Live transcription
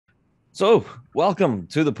So, welcome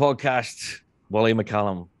to the podcast, Willie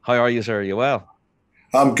McCallum. How are you, sir? Are you well?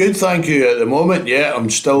 I'm good, thank you. At the moment, yeah, I'm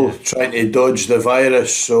still Yeah. trying to dodge the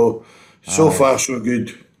virus, so Uh, far so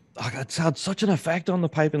good. it's had such an effect on the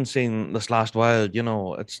piping scene this last while.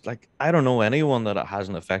 It's like I don't know anyone that it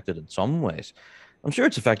hasn't affected in some ways. I'm sure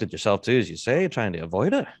it's affected yourself too, as you say, trying to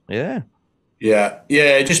avoid it. Yeah.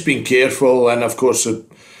 Yeah, just being careful, and of course, the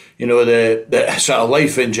sort of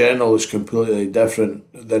life in general is completely different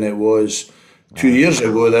than it was two Uh, years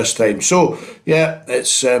ago this time. So yeah,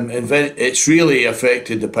 it's really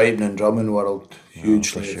affected the piping and drumming world no, for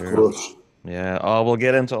hugely, of sure. course. Yeah. Oh, we'll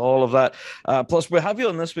get into all of that. Plus, we have you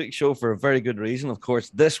on this week's show for a very good reason. Of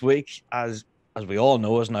course, this week, as we all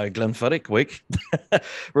know, is now Glenfiddich week.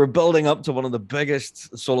 We're building up to one of the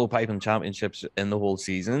biggest solo piping championships in the whole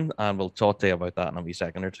season, and we'll talk to you about that in a wee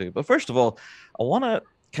second or two. But first of all, I want to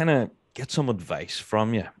kind of get some advice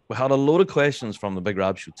from you. We had a load of questions from the Big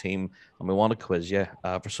Rab Show team, and we want to quiz you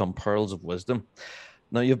for some pearls of wisdom.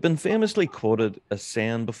 Now, you've been famously quoted as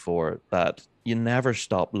saying before that you never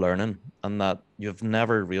stop learning and that you've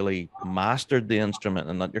never really mastered the instrument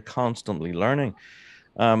and that you're constantly learning.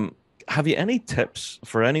 Um, have you any tips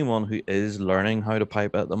for anyone who is learning how to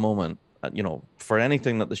pipe at the moment? For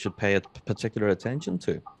anything that they should pay particular attention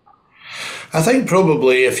to? I think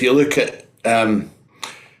probably if you look at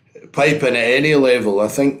piping at any level, I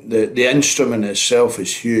think the instrument itself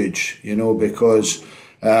is huge, because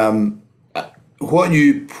what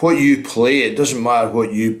you play, it doesn't matter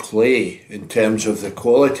what you play in terms of the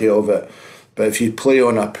quality of it, but if you play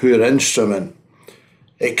on a poor instrument,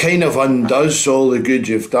 it kind of undoes all the good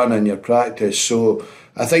you've done in your practice. So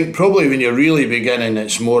I think probably when you're really beginning,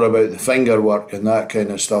 it's more about the finger work and that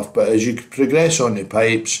kind of stuff. But as you progress on the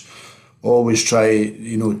pipes, always try,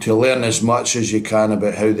 to learn as much as you can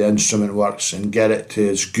about how the instrument works and get it to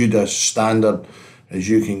as good a standard as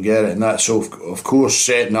you can get it. And that's of course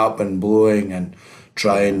setting up and blowing and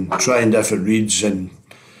trying different reeds and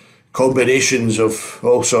combinations of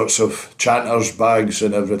all sorts of chanters, bags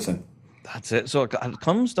and everything. That's it. So it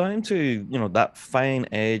comes down to, that fine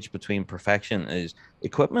edge between perfection is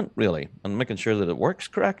equipment, really, and making sure that it works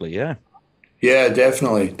correctly. Yeah. Yeah,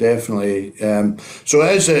 definitely. So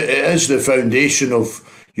it is the foundation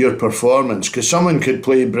of your performance because someone could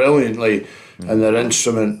play brilliantly and their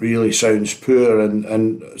instrument really sounds poor,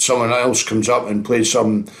 and someone else comes up and plays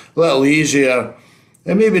something a little easier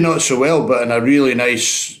and maybe not so well, but in a really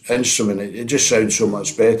nice instrument, it just sounds so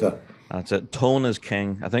much better. That's it. Tone is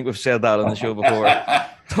king. I think we've said that on the show before.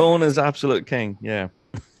 Tone is absolute king. Yeah.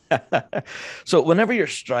 So whenever you're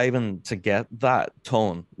striving to get that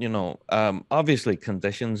tone, obviously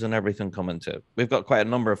conditions and everything come into it. We've got quite a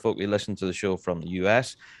number of folk who listen to the show from the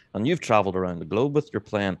US, and you've traveled around the globe with your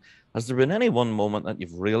playing. Has there been any one moment that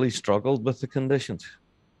you've really struggled with the conditions?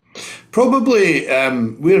 Probably,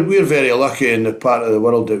 we're very lucky in the part of the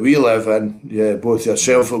world that we live in. Yeah, both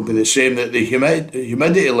yourself will be the same. That the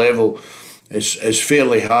humidity level is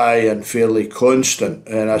fairly high and fairly constant.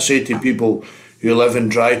 And I say to people who live in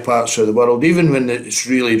dry parts of the world, even when it's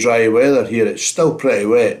really dry weather here, it's still pretty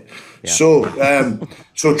wet. Yeah.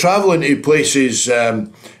 So traveling to places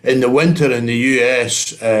in the winter in the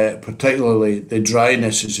US, particularly the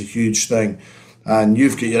dryness is a huge thing, and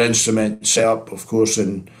you've got your instrument set up, of course,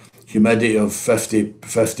 in humidity of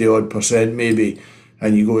 50 odd percent maybe,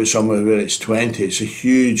 and you go to somewhere where it's 20, it's a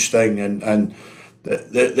huge thing. And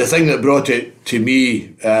the thing that brought it to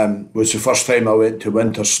me was the first time I went to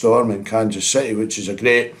Winter Storm in Kansas City, which is a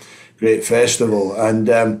great festival. And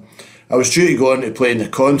I was due to go on to play in the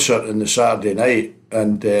concert on the Saturday night,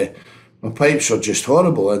 and my pipes were just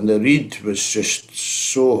horrible, and the reed was just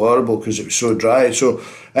so horrible because it was so dry. So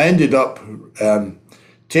I ended up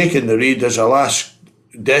taking the reed as a last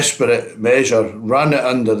desperate measure, ran it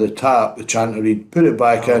under the tap, the chanter reed, put it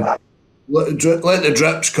back in, let the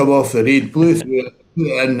drips come off the reed, blew through it, put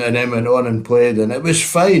it in, and then went on and played. And it was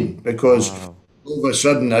fine because Wow. all of a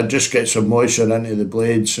sudden I'd just get some moisture into the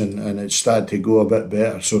blades, and it started to go a bit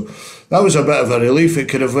better. So that was a bit of a relief. It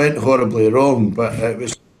could have went horribly wrong, but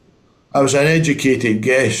I was an educated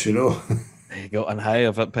guess. There you go. And hey,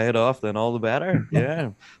 if it paid off, then all the better. Yeah.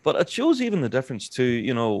 But it shows even the difference too,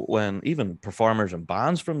 when even performers and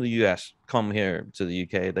bands from the US come here to the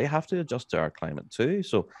UK, they have to adjust to our climate too.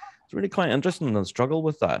 So it's really quite interesting and struggle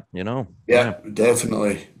with that. Yeah. Yeah,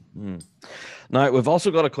 definitely. Mm. Now, we've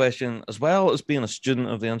also got a question, as well as being a student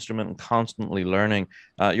of the instrument and constantly learning.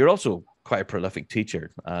 You're also quite a prolific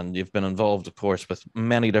teacher, and you've been involved, of course, with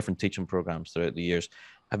many different teaching programs throughout the years.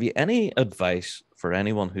 Have you any advice for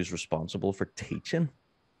anyone who's responsible for teaching?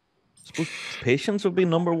 suppose patience would be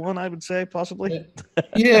number one, I would say, possibly.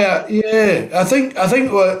 Yeah. I think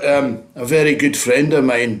what a very good friend of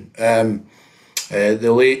mine,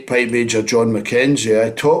 the late pipe major John Mackenzie, I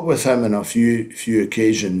taught with him on a few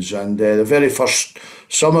occasions, and the very first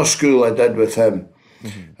summer school I did with him,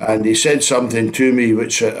 and he said something to me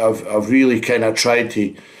which I've really kind of tried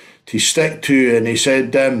to stick to, and he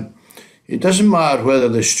said, it doesn't matter whether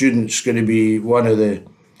the student's going to be one of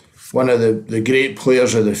the great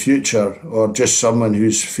players of the future or just someone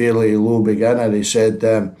who's fairly low beginner. He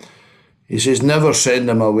says never send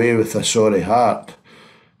them away with a sorry heart.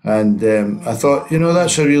 And I thought,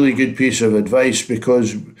 that's a really good piece of advice,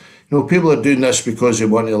 because people are doing this because they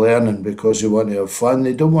want to learn and because they want to have fun.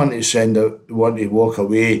 They don't want to want to walk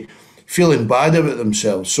away feeling bad about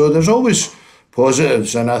themselves. So there's always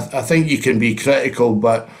positives, and I think you can be critical,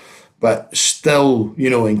 but still,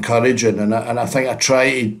 encouraging. And I think I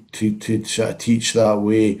try to sort of teach that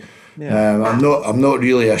way. Yeah. I'm not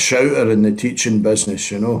really a shouter in the teaching business,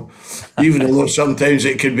 even though sometimes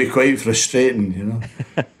it can be quite frustrating,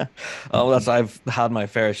 I've had my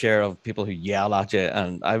fair share of people who yell at you,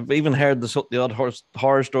 and I've even heard the odd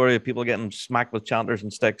horror story of people getting smacked with chanters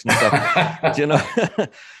and sticks and stuff.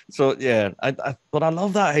 So yeah, but I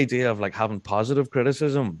love that idea of like having positive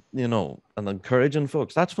criticism, and encouraging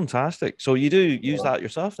folks. That's fantastic. So you do use that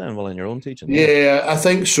yourself then, in your own teaching? Yeah, I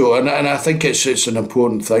think so, and I think it's an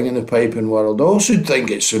important thing in the piping world. I also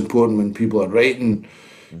think it's important when people are writing,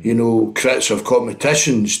 crits of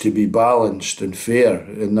competitions, to be balanced and fair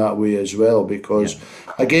in that way as well. Because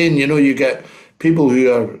again, you get people who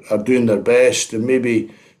are doing their best and maybe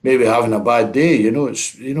having a bad day.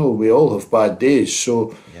 It's we all have bad days.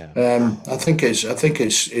 So I think it's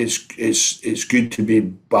good to be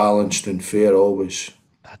balanced and fair always.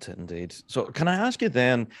 That's it indeed. So can I ask you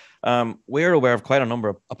then, we're aware of quite a number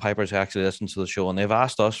of pipers who actually listen to the show, and they've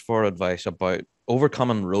asked us for advice about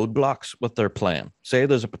overcoming roadblocks with their playing. Say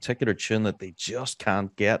there's a particular tune that they just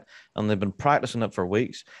can't get and they've been practicing it for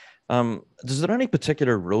weeks. Is there any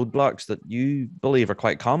particular roadblocks that you believe are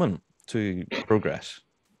quite common to progress?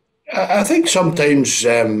 I think sometimes,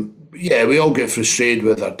 we all get frustrated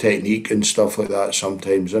with our technique and stuff like that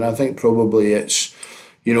sometimes. And I think probably it's,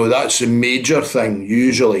 that's the major thing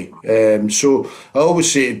usually. So I always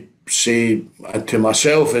say to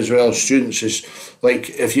myself as well as students is, like,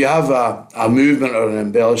 if you have a movement or an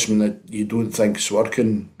embellishment that you don't think is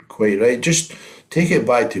working quite right, just take it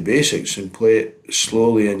back to basics and play it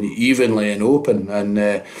slowly and evenly and open. And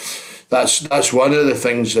that's one of the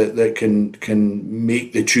things that can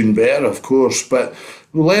make the tune better, of course. But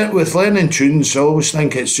with learning tunes, I always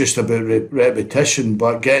think it's just about repetition,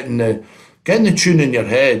 but getting the tune in your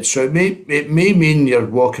head. So it may mean you're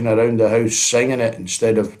walking around the house singing it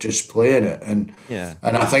instead of just playing it. And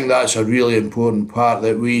I think that's a really important part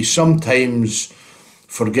that we sometimes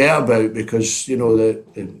forget about, because the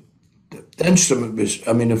instrument was,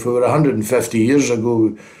 if we were 150 years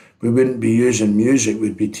ago, we wouldn't be using music,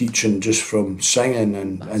 we'd be teaching just from singing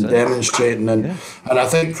and demonstrating. And I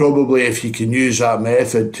think probably if you can use that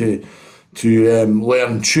method to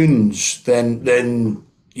learn tunes, then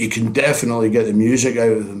you can definitely get the music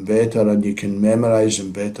out of them better and you can memorise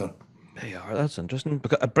them better. There you are. That's interesting,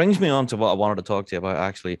 because it brings me on to what I wanted to talk to you about,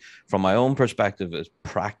 actually, from my own perspective, is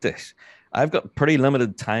practice. I've got pretty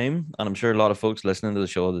limited time, and I'm sure a lot of folks listening to the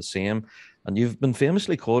show are the same. And you've been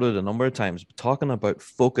famously quoted a number of times talking about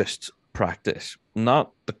focused practice,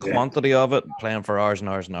 not the quantity of it, playing for hours and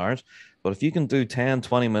hours and hours, but if you can do 10,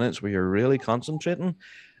 20 minutes where you're really concentrating.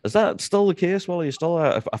 Is that still the case? Well, are you still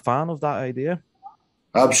a fan of that idea?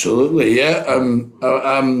 Absolutely, yeah.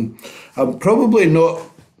 I'm probably not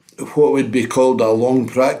what would be called a long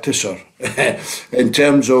practicer in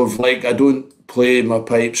terms of, like, I don't play my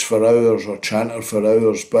pipes for hours or chanter for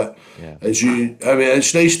hours, but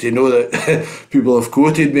it's nice to know that people have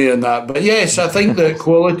quoted me on that. But yes, I think that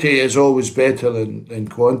quality is always better than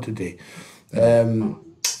quantity.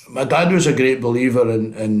 My dad was a great believer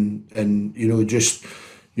in just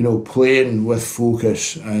playing with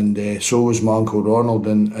focus, and so was my Uncle Ronald,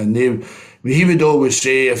 and he would always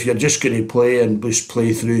say, if you're just going to play and just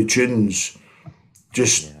play through tunes,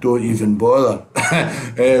 just don't even bother.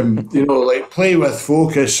 Like, play with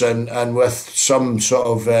focus and with some sort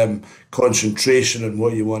of concentration on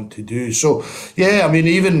what you want to do. So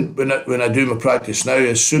even when I do my practice now,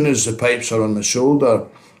 as soon as the pipes are on the shoulder,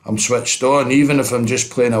 I'm switched on, even if I'm just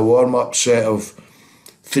playing a warm-up set of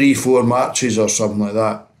 3-4 matches or something like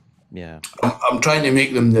that. Yeah, I'm trying to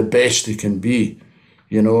make them the best they can be.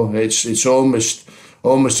 It's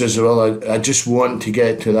almost as well. I just want to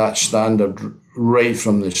get to that standard right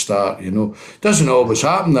from the start. It doesn't always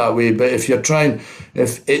happen that way, but if you're trying,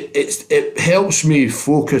 if it helps me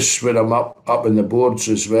focus when I'm up in the boards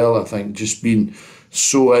as well. I think just being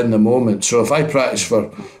so in the moment. So if I practice for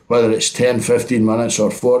whether it's 10, 15 minutes or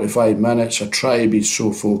 45 minutes, I try to be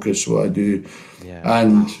so focused what I do,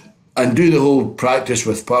 and do the whole practice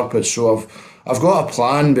with purpose. So I've got a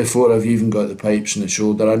plan before I've even got the pipes in the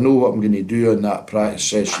shoulder. I know what I'm going to do in that practice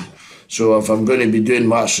session. So if I'm going to be doing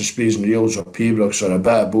master speeds and reels or P-brooks or a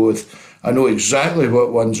bit of both, I know exactly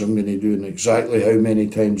what ones I'm going to do and exactly how many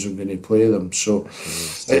times I'm going to play them. So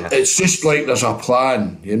it's just like there's a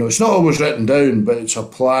plan. It's not always written down, but it's a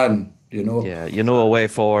plan. Yeah, a way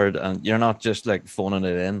forward, and you're not just like phoning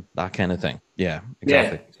it in, that kind of thing. Yeah,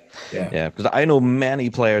 exactly. Yeah, because I know many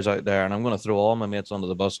players out there, and I'm going to throw all my mates under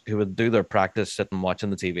the bus, who would do their practice sitting watching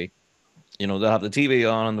the TV. They'll have the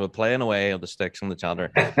TV on and they're playing away on the sticks and the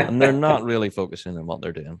chatter, and they're not really focusing on what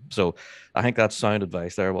they're doing. So I think that's sound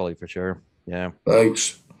advice there, Wally, for sure. Yeah.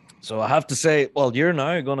 Thanks. So I have to say, well, you're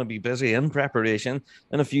now going to be busy in preparation.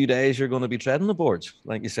 In a few days, you're going to be treading the boards,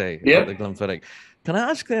 like you say, at the Glenfiddich. Can I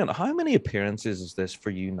ask then, how many appearances is this for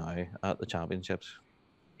you now at the championships?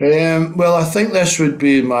 Well, I think this would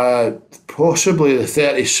be possibly the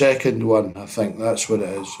 32nd one. I think that's what it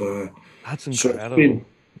is. That's incredible.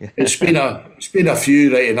 It's been a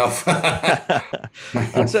few, right enough.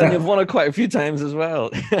 That's it. You've won it quite a few times as well.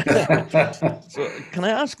 So can I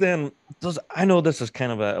ask then, I know this is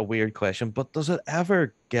kind of a weird question, but does it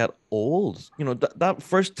ever get old? That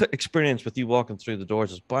first experience with you walking through the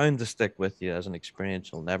doors is bound to stick with you as an experience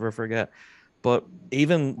you'll never forget. But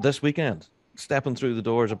even this weekend, stepping through the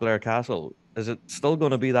doors of Blair Castle, is it still going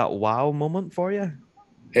to be that wow moment for you?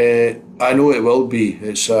 I know it will be.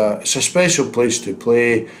 It's a special place to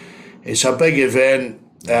play. It's a big event.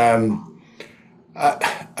 I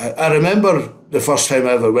remember the first time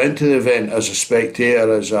I ever went to the event as a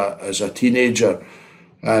spectator, as a teenager,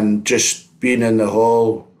 and just being in the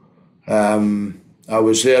hall. I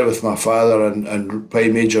was there with my father and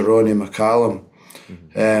Prime Major Willie McCallum,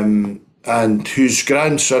 and whose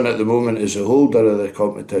grandson at the moment is the holder of the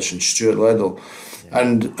competition, Stuart Liddell.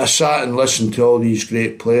 And I sat and listened to all these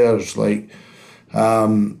great players like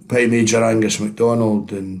Prime Major Angus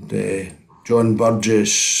MacDonald and John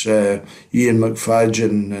Burgess, Ian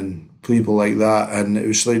McFadden and people like that. And it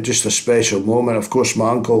was like just a special moment. Of course,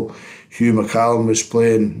 my uncle Hugh McCallum was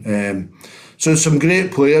playing. So some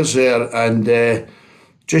great players there, and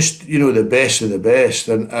just, the best of the best.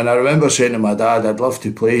 And I remember saying to my dad, I'd love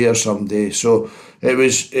to play here someday. So it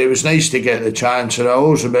was nice to get the chance, and I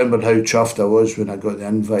always remembered how chuffed I was when I got the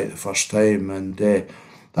invite the first time, and that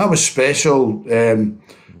was special.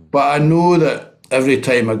 But I know that every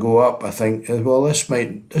time I go up, I think, well, this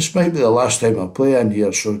might be the last time I play in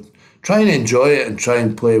here, so try and enjoy it and try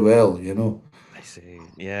and play well, I see.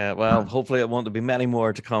 Yeah, well, hopefully it won't be many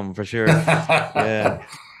more to come for sure. Yeah.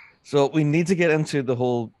 So we need to get into the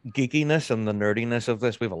whole geekiness and the nerdiness of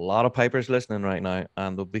this. We have a lot of pipers listening right now,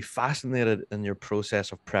 and they'll be fascinated in your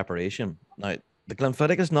process of preparation. Now, the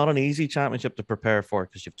Glenfiddich is not an easy championship to prepare for,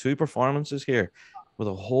 because you have two performances here with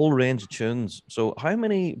a whole range of tunes. So how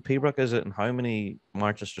many P-brook is it, and how many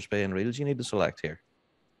Manchester Spey and reels you need to select here?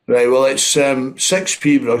 Right, well, it's 6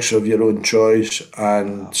 P-brooks of your own choice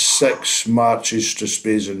and 6 marches to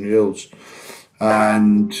Speys and reels.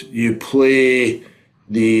 And you play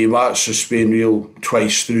the March of Spain reel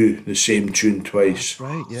twice through, the same tune twice.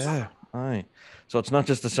 Right, yeah. Aye. So it's not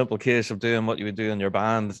just a simple case of doing what you would do in your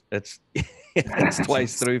band. It's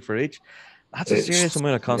twice through for each. That's a serious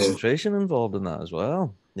amount of concentration involved in that as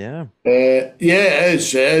well. Yeah. It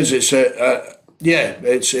is.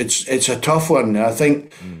 It's a tough one. I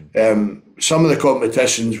think some of the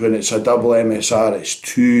competitions, when it's a double MSR, it's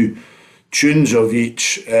 2 tunes of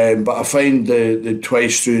each. But I find the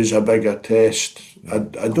twice through is a bigger test. I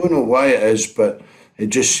don't know why it is, but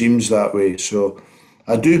it just seems that way. So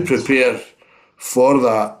I do prepare for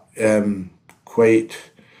that quite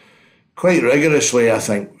rigorously, I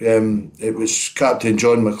think. It was Captain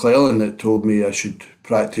John McClellan that told me I should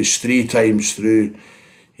practice 3 times through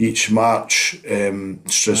each march,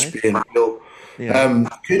 Strathspey and reel. Yeah.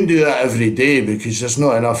 I couldn't do that every day because there's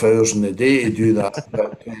not enough hours in the day to do that.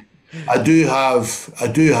 But I do have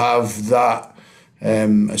that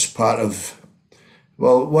as part of.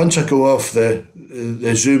 Well, once I go off the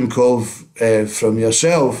Zoom call from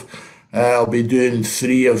yourself, I'll be doing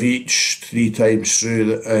 3 of each 3 times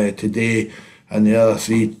through today, and the other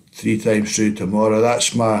three times through tomorrow.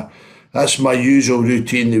 That's my usual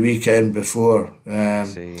routine the weekend before,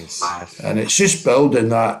 and it's just building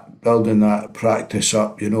that practice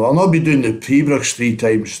up. I'll not be doing the P-brooks 3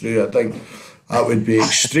 times through. I think that would be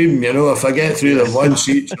extreme, you know. If I get through them once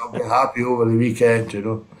each, I'll be happy over the weekend, you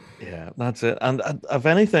know. Yeah, that's it. And if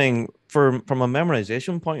anything, from a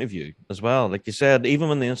memorization point of view as well, like you said, even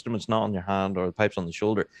when the instrument's not on your hand or the pipe's on the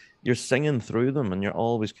shoulder, you're singing through them and you're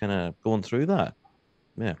always kind of going through that.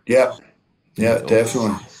 Yeah. Yeah,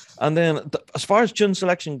 definitely. And then as far as tune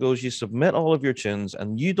selection goes, you submit all of your tunes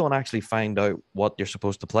and you don't actually find out what you're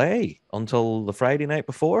supposed to play until the Friday night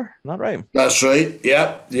before. Isn't that right? That's right.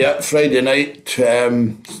 Yeah. Friday night,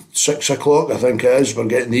 6 o'clock, I think it is. We're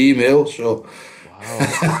getting the email, so... Wow.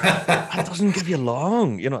 That doesn't give you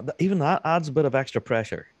long. You know, even that adds a bit of extra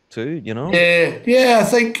pressure too, you know? Yeah, I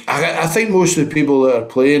think most of the people that are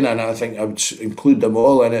playing, and I think I would include them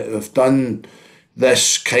all in it, have done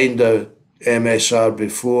this kind of MSR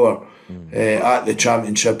before at the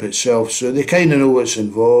championship itself. So they kind of know what's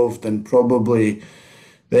involved, and probably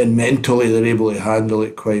then mentally they're able to handle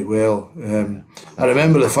it quite well. I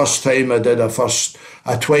remember the first time I did a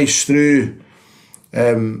twice through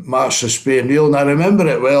March of Spain Reel, and I remember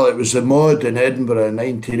it well. It was the Mod in Edinburgh in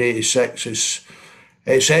 1986.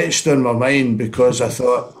 It's etched on my mind because I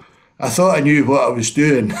thought I knew what I was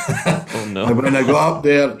doing. Oh, no. And when I got up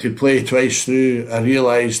there to play twice through, I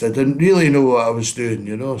realised I didn't really know what I was doing,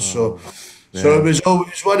 you know. So it was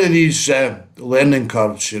always one of these learning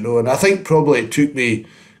curves, you know. And I think probably it took me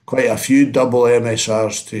quite a few double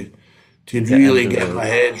MSRs to really get my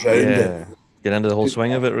head round it. Get into the whole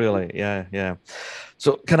swing of it, really. Yeah.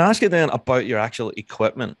 So can I ask you then about your actual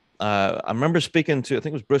equipment? I remember speaking to, I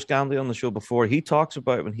think it was Bruce Gandy on the show before. He talks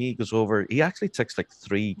about when he goes over, he actually takes like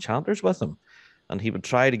 3 chanters with him, and he would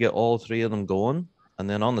try to get all 3 of them going. And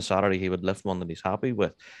then on the Saturday, he would lift one that he's happy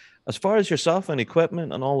with. As far as yourself and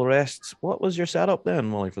equipment and all the rest, what was your setup then,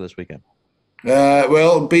 Molly, for this weekend? Well,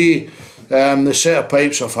 it'll be the set of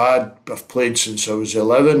pipes I've played since I was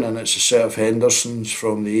 11, and it's a set of Hendersons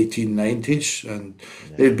from the 1890s, and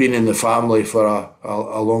they've been in the family for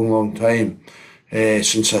a long, long time,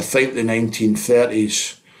 since I think the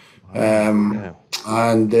 1930s.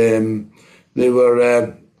 And they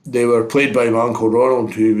were played by my Uncle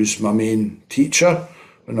Ronald, who was my main teacher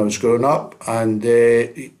when I was growing up, and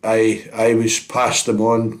I was passed them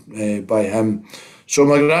on by him. So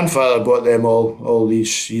my grandfather bought them all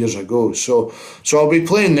these years ago. So I'll be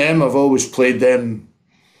playing them. I've always played them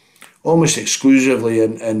almost exclusively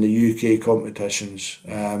in the UK competitions.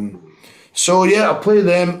 So yeah, I play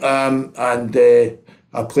them, and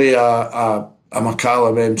I play a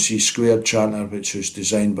McCallum MC squared chanter, which was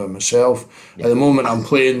designed by myself. At the moment, I'm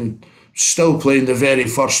still playing the very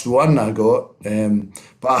first one I got,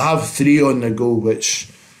 but I have 3 on the go, which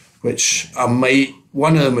I might.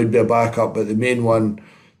 One of them would be a backup, but the main one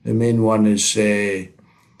is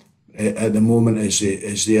at the moment is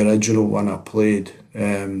the original one I played.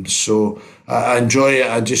 So I enjoy it.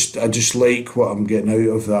 I just like what I'm getting out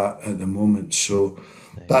of that at the moment. So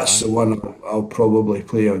that's the one I'll probably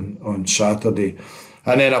play on Saturday,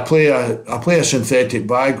 and then I play a synthetic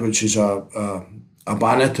bag, which is a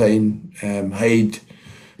Bannatyne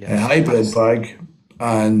hybrid bag,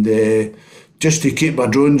 and. Just to keep my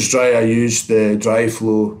drones dry, I use the dry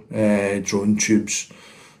flow drone tubes,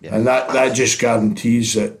 and that just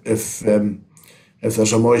guarantees that if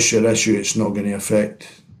there's a moisture issue, it's not going to affect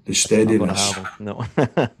the steadiness. No.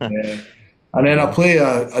 And then I play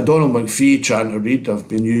a Donald McPhee chanter reed. I've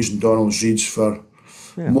been using Donald's reeds for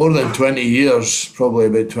more than 20 years, probably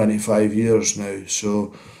about 25 years now.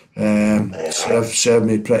 So served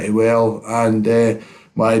me pretty well, and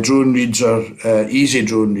my drone reeds are easy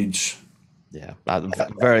drone reeds. Yeah,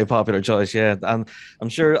 very popular choice. Yeah, and I'm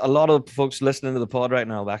sure a lot of folks listening to the pod right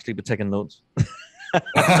now will actually be taking notes.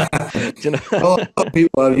 You know? Well, a lot of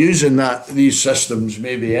people are using these systems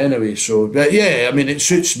maybe anyway. So, but yeah, I mean, it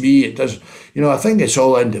suits me. It does. You know, I think it's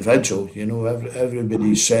all individual. You know,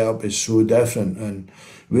 everybody's setup is so different, and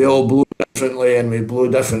we all blow differently, and we blow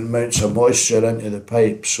different amounts of moisture into the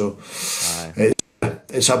pipe. So,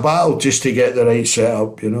 it's a battle just to get the right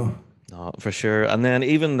setup. You know. No, for sure. And then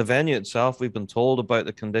even the venue itself, we've been told about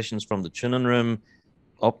the conditions from the tuning room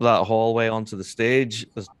up that hallway onto the stage.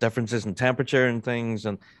 There's differences in temperature and things,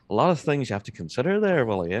 and a lot of things you have to consider there,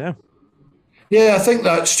 Willie, yeah? Yeah, I think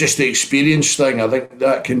that's just the experience thing. I think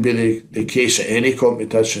that can be the case at any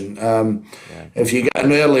competition. If you get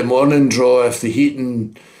an early morning draw, if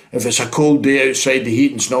it's a cold day outside, the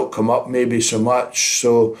heating's not come up maybe so much,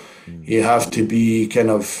 so you have to be kind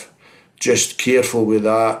of just careful with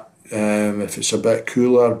that. If it's a bit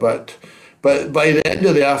cooler, but by the end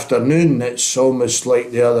of the afternoon, it's almost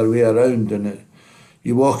like the other way around, and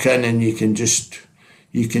you walk in and you can just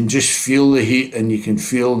feel the heat, and you can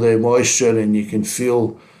feel the moisture, and you can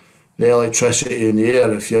feel the electricity in the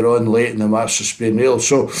air if you're on late and the match to Spain Wales.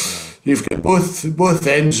 So you've got both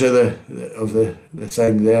ends of the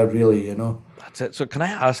thing there, really, you know. That's it. So can I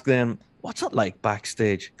ask then, what's it like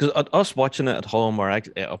backstage? Because us watching it at home, or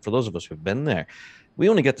for those of us who've been there, we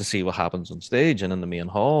only get to see what happens on stage and in the main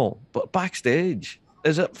hall. But backstage,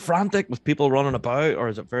 is it frantic with people running about, or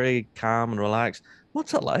is it very calm and relaxed?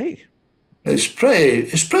 What's it like? It's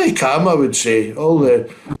pretty calm, I would say. All the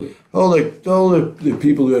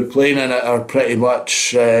people who are playing in it are pretty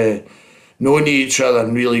much knowing each other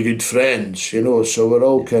and really good friends, you know. So we're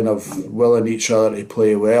all kind of willing each other to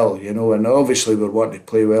play well, you know. And obviously we're wanting to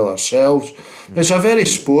play well ourselves. It's a very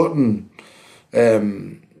sporting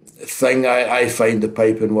thing. I find the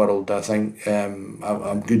piping world. I think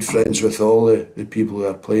I'm good friends with all the people who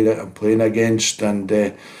are playing it and playing against, and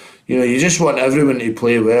you know, you just want everyone to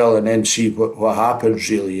play well and then see what happens,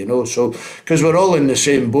 really, you know. So because we're all in the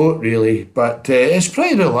same boat, really, but it's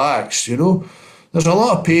pretty relaxed, you know. There's a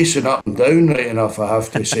lot of pacing up and down, right enough, I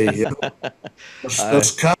have to say. You know?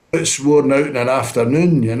 There's carpets worn out in an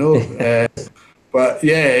afternoon, you know. But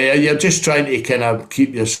yeah, you're just trying to kind of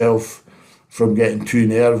keep yourself from getting too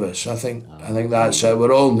nervous. I think that's it.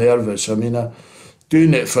 We're all nervous. I mean,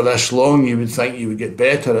 doing it for this long, you would think you would get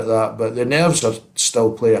better at that, but the nerves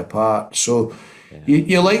still play a part. So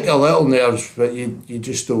you like a little nerves, but you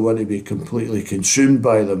just don't want to be completely consumed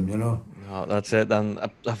by them, you know. No, that's it. And I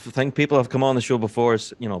think people have come on the show before,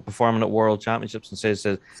 you know, performing at World Championships, and says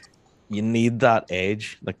you need that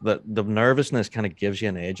edge. Like the nervousness kind of gives you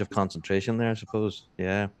an edge of concentration there, I suppose.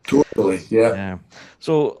 Yeah. Totally, yeah.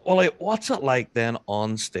 So, Ollie, what's it like then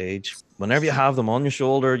on stage? Whenever you have them on your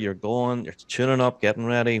shoulder, you're tuning up, getting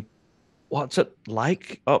ready. What's it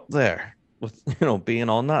like up there with, you know, being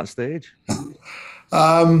on that stage?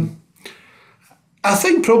 I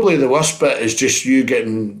think probably the worst bit is just you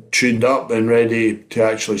getting tuned up and ready to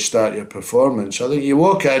actually start your performance. I think you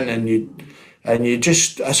walk in and you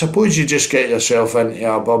just, I suppose you just get yourself into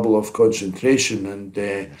a bubble of concentration and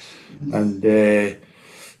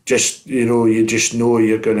just, you know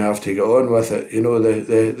you're going to have to get on with it. You know,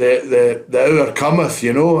 the hour cometh,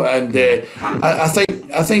 you know, and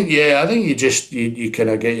I think you kind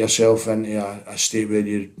of get yourself into a state where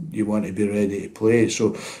you want to be ready to play.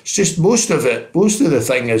 So it's just most of the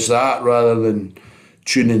thing is that, rather than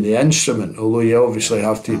tuning the instrument, although you obviously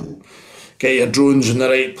have to get your drones in the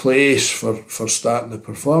right place for starting the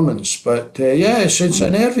performance. But it's a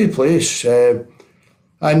nervy place.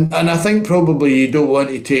 And I think probably you don't want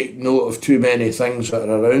to take note of too many things that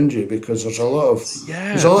are around you, because there's a lot of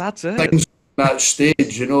things on that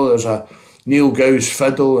stage. You know, there's a Neil Gauss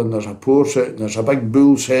fiddle, and there's a portrait, and there's a big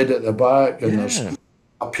bull's head at the back, and there's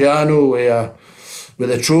a piano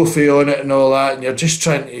with a trophy on it and all that, and you're just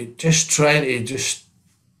trying to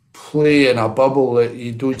play in a bubble that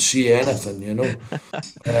you don't see anything, you know.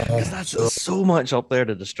 That's so much up there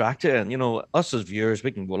to distract you, and you know, us as viewers,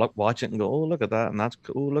 we can go watch it and go, oh, look at that, and that's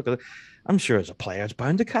cool, look at it. I'm sure as a player it's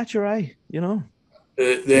bound to catch your eye, you know.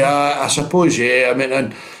 They are, I suppose, yeah. I mean,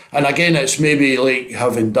 and again, it's maybe like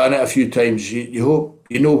having done it a few times, you hope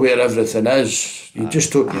you know where everything is. You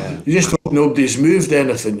just hope nobody's moved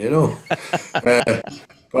anything, you know.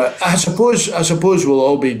 But I suppose we'll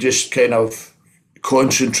all be just kind of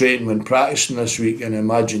concentrating when practicing this week and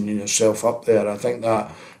imagining yourself up there. I think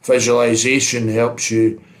that visualization helps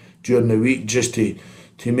you during the week just to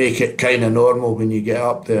make it kind of normal when you get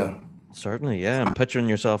up there. Certainly, yeah, and picturing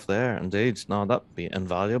yourself there, indeed. No, that'd be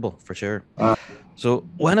invaluable for sure. So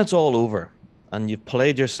when it's all over and you've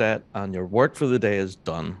played your set and your work for the day is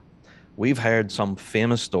done, we've heard some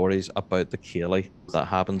famous stories about the Ceilidh that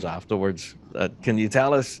happens afterwards. Can you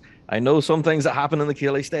tell us? I know some things that happen in the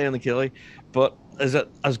Ceilidh stay in the Ceilidh, but is it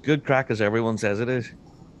as good crack as everyone says it is?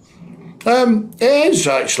 It is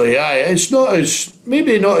actually, aye. It's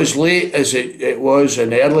maybe not as late as it was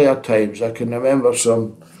in earlier times. I can remember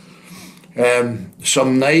some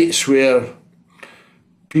nights where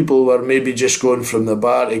people were maybe just going from the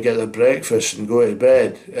bar to get their breakfast and go to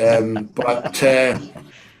bed. And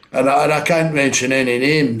I can't mention any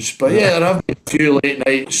names, but yeah, there have been a few late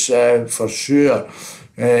nights for sure.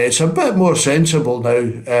 It's a bit more sensible now,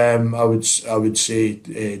 I would say,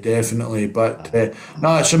 definitely. But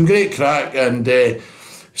no, it's some great crack, and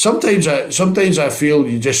sometimes I feel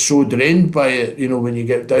you're just so drained by it, you know, when you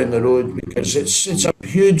get down the road, because it's a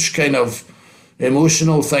huge kind of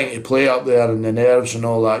emotional thing to play up there, and the nerves and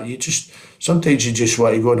all that. Sometimes you just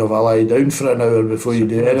want to go and have a lie down for an hour before you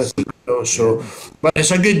do anything. You know? So, but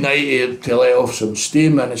it's a good night to let off some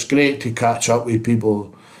steam, and it's great to catch up with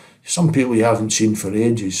people. Some people you haven't seen for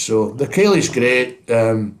ages. So the Ceilidh's great,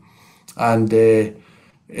 and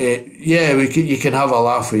yeah, you can have a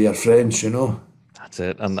laugh with your friends, you know. That's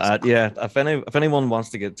it. And yeah, if anyone wants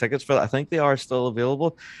to get tickets for that, I think they are still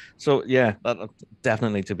available. So yeah, that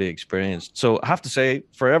definitely to be experienced. So I have to say,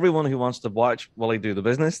 for everyone who wants to watch Willie do the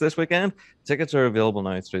business this weekend, tickets are available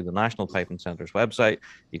now through the National Piping Centre's website.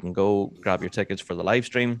 You can go grab your tickets for the live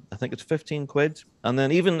stream. I think it's 15 quid. And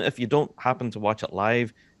then even if you don't happen to watch it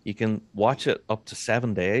live, you can watch it up to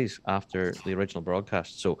 7 days after the original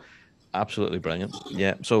broadcast. So absolutely brilliant.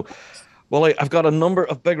 Yeah. So well, I've got a number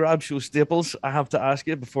of Big Rab Show staples I have to ask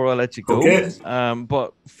you before I let you go. Okay.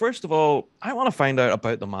 But first of all, I want to find out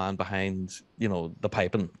about the man behind, the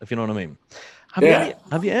piping, if you know what I mean.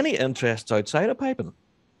 Have you any interests outside of piping?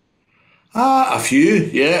 A few,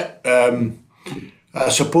 yeah. I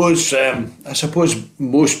suppose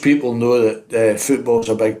most people know that football's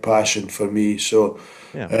a big passion for me. So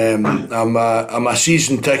yeah. I'm a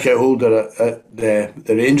season ticket holder at the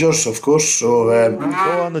Rangers, of course. So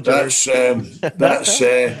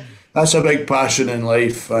that's a big passion in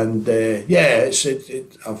life, and yeah,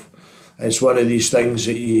 it's one of these things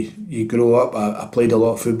that you grow up. I played a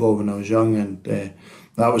lot of football when I was young, and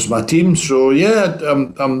that was my team. So yeah,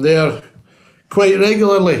 I'm there quite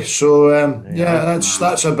regularly. So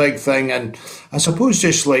that's a big thing, and I suppose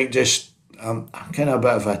I'm kind of a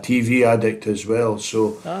bit of a TV addict as well.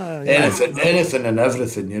 So anything and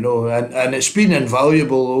everything, and it's been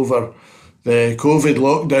invaluable over the COVID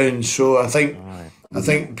lockdown. So I think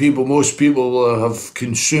most people will have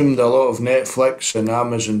consumed a lot of Netflix and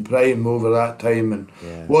Amazon Prime over that time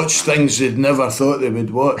and watched things they'd never thought they would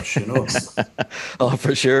watch. Oh,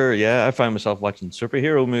 for sure. Yeah, I find myself watching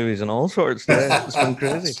superhero movies and all sorts. Yeah, it's been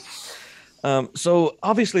crazy. So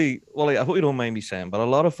obviously, Wally, I hope you don't mind me saying, but a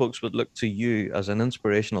lot of folks would look to you as an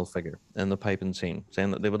inspirational figure in the piping scene, saying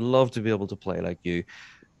that they would love to be able to play like you.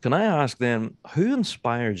 Can I ask then, who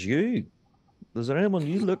inspires you? Is there anyone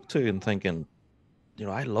you look to and thinking,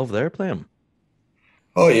 I love their playing?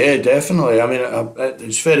 Oh yeah, definitely. I mean,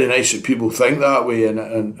 it's very nice that people think that way, and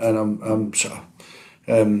I'm sort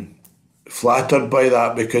of flattered by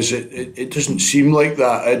that, because it doesn't seem like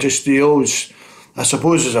that. I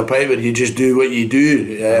suppose as a piper, you just do what you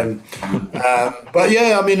do. But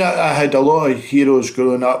yeah, I mean, I had a lot of heroes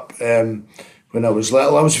growing up when I was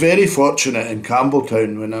little. I was very fortunate in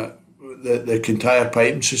Campbelltown when the Kintyre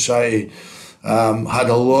Piping Society had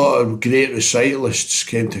a lot of great recitalists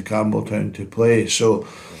came to Campbelltown to play. So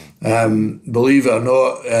believe it or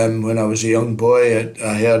not, when I was a young boy,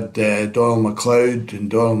 I heard Donald MacLeod and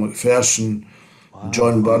Donald McPherson,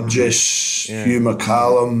 John Burgess, Hugh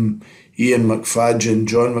McCallum, Ian McFadden,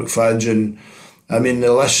 John McFadden. I mean,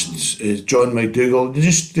 the list is John McDougall,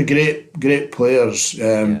 just the great players.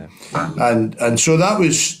 And so that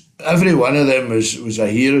was, every one of them was a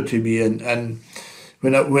hero to me. And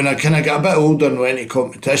when I kind of got a bit older and went to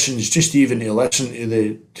competitions, just even to listen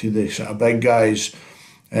to the sort of big guys,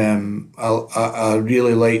 I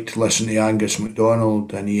really liked listening to Angus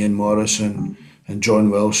MacDonald and Ian Morrison and John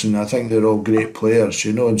Wilson. I think they're all great players,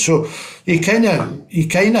 and so you kind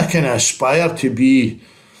of aspire to be,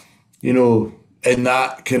 in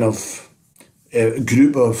that kind of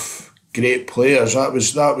group of great players. That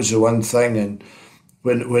was the one thing. And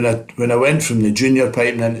when I went from the junior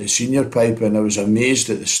piping into the senior piping, I was amazed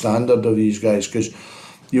at the standard of these guys, because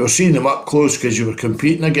you were seeing them up close because you were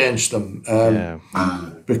competing against them.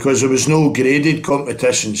 Because there was no graded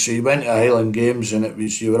competition, so you went to Highland Games and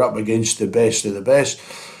you were up against the best of the best,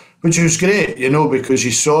 which was great, because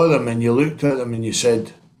you saw them and you looked at them and you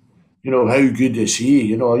said, how good is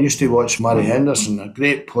he? I used to watch Murray Henderson, a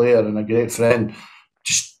great player and a great friend,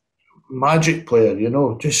 just magic player,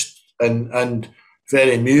 and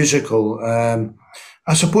very musical.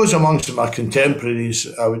 I suppose amongst my contemporaries,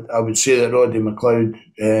 I would say that Roddy McLeod,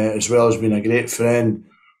 as well, has been a great friend.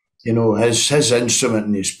 His instrument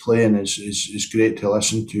and his playing is great to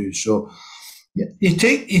listen to. So you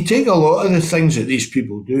take a lot of the things that these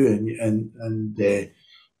people do, and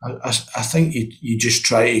I think you just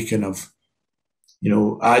try to kind of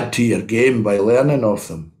add to your game by learning off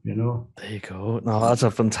them. There you go. No, that's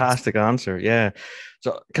a fantastic answer. Yeah.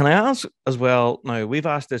 So can I ask as well? Now we've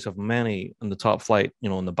asked this of many in the top flight,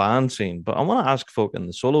 in the band scene, but I want to ask folk in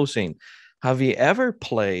the solo scene. Have you ever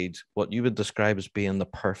played what you would describe as being the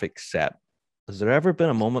perfect set? Has there ever been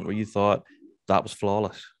a moment where you thought that was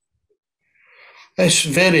flawless? It's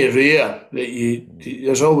very rare that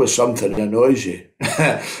there's always something that annoys you.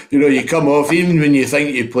 You come off, even when you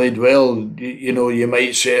think you played well, you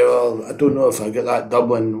might say, well, I don't know if I get that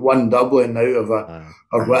one doubling out of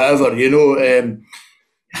or whatever,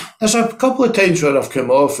 There's a couple of times where I've come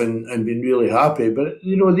off and been really happy, but,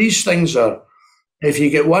 these things are, if you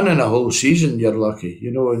get one in a whole season, you're lucky,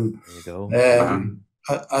 you know. And there you go.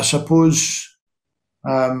 I suppose,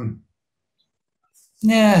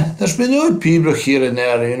 yeah, there's been the odd Pembroke here and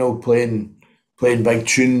there, you know, playing big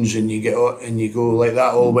tunes, and you go like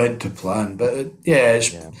that all went to plan. But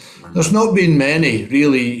there's not been many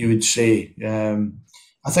really. You would say.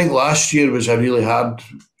 I think last year was a really hard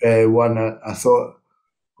one. I thought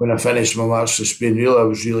when I finished my March to Spain, really, I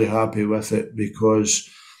was really happy with it because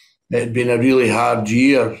it had been a really hard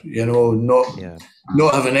year. You know, not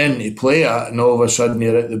having anything to play at, and all of a sudden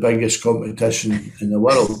you're at the biggest competition in the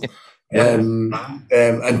world, and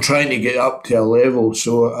trying to get up to a level.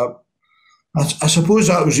 So I suppose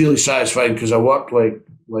that was really satisfying because I worked like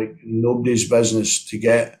nobody's business to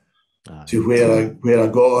get to where I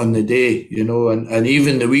got on the day, you know, and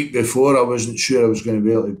even the week before I wasn't sure I was going to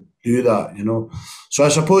be able to do that, you know. So I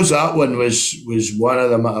suppose that one was one of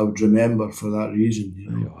them that I would remember for that reason. You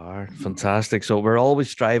know? You are fantastic. So we're always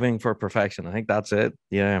striving for perfection. I think that's it.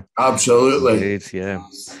 Yeah, absolutely. Indeed, yeah.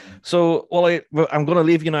 So, I'm going to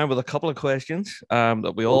leave you now with a couple of questions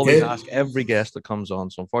that we always ask every guest that comes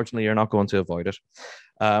on. So, unfortunately, you're not going to avoid it.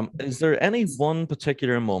 Is there any one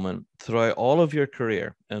particular moment throughout all of your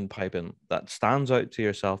career in piping that stands out to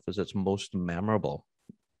yourself as its most memorable?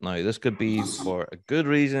 Now, this could be for a good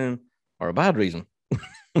reason or a bad reason.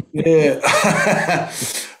 Yeah,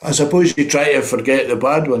 I suppose you try to forget the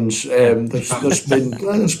bad ones. There's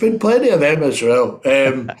been plenty of them as well.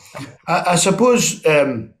 I suppose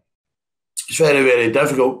it's very, very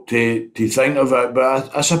difficult to think of it,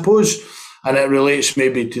 but I suppose, and it relates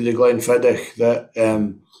maybe to the Glenfiddich, that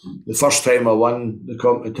the first time I won the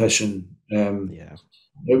competition,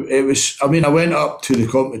 it was. I mean, I went up to the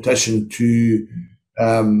competition to.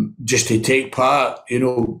 Just to take part, you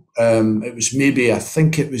know, I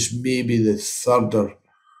think it was maybe the third or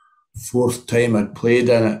fourth time I'd played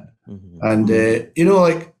in it. Mm-hmm. And, you know,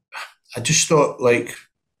 like, I just thought, like,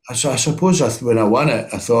 I suppose when I won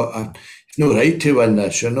it, I thought, you've no right to win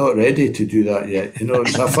this. You're not ready to do that yet. You know,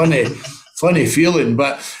 it's a funny feeling.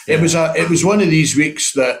 But it was one of these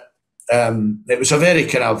weeks that it was a very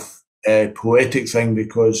kind of poetic thing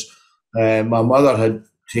because my mother had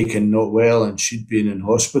taken not well and she'd been in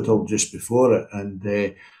hospital just before it,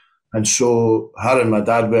 and so her and my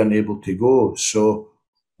dad weren't able to go. So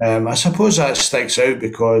I suppose that sticks out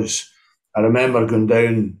because I remember going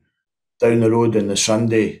down the road on the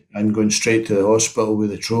Sunday and going straight to the hospital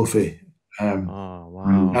with the trophy. Oh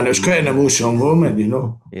wow! And it was quite an emotional moment, you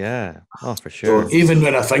know. Yeah, oh for sure. So even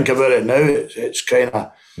when I think about it now, it's kind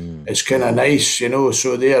of nice, you know.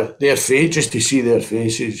 So their face, just to see their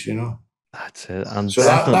faces, you know. That's it. And so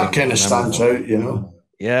that kind of stands out, you know.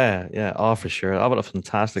 Yeah. Oh, for sure. That was a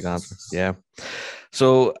fantastic answer. Yeah.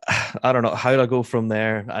 So I don't know how to go from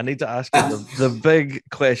there. I need to ask you the big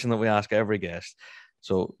question that we ask every guest.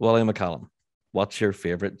 So, Willie McCallum, what's your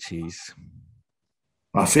favorite cheese?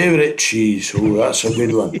 My favorite cheese. Oh, that's a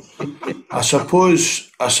good one. I suppose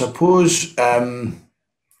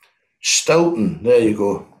Stilton. There you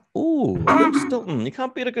go. Oh, good Stilton. You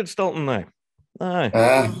can't beat a good Stilton now. Aye.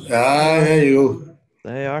 There you go.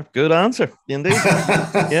 They are. Good answer, indeed.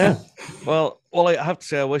 Yeah. Well, I have to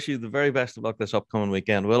say, I wish you the very best of luck this upcoming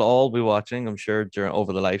weekend. We'll all be watching, I'm sure,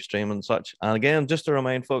 over the live stream and such. And again, just to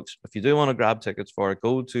remind folks, if you do want to grab tickets for it,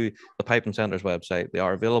 go to the Piping Centre's website. They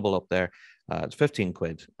are available up there. It's 15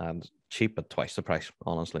 quid and cheap at twice the price,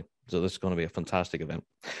 honestly. So this is going to be a fantastic event.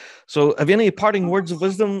 So have you any parting words of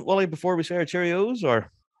wisdom, Willie, before we say our cheerios, or...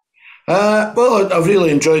 Well, I've really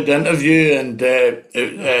enjoyed the interview, and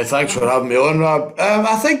thanks for having me on, Rab.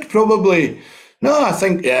 I think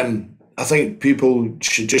people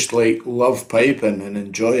should just love piping and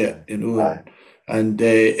enjoy it, you know. And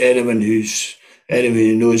anyone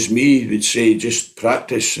who knows me would say just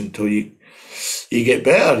practice until you get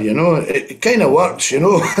better, you know. It kind of works, you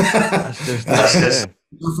know. It's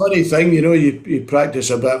a funny thing, you know. You practice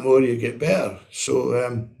a bit more, you get better.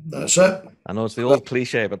 So that's it. I know it's the old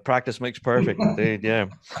cliche, but practice makes perfect. Indeed, yeah.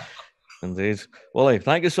 Indeed. Willie,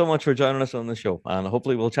 thank you so much for joining us on the show, and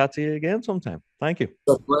hopefully we'll chat to you again sometime. Thank you.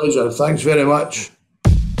 It's a pleasure. Thanks very much.